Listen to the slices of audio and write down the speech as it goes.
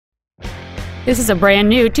This is a brand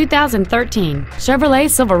new 2013 Chevrolet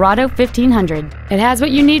Silverado 1500. It has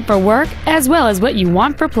what you need for work as well as what you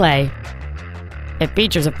want for play. It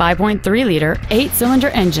features a 5.3-liter 8-cylinder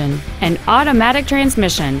engine, an automatic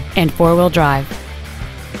transmission, and four-wheel drive.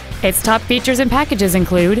 Its top features and packages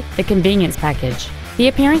include the convenience package, the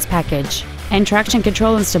appearance package, and traction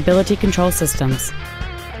control and stability control systems.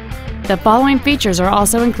 The following features are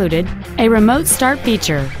also included: a remote start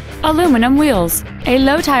feature, aluminum wheels, a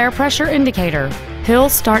low tire pressure indicator, hill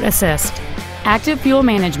start assist, active fuel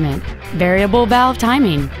management, variable valve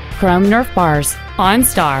timing, chrome Nerf bars,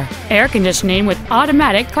 OnStar, air conditioning with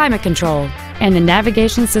automatic climate control, and the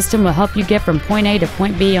navigation system will help you get from point A to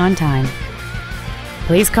point B on time.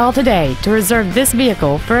 Please call today to reserve this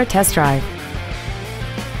vehicle for a test drive.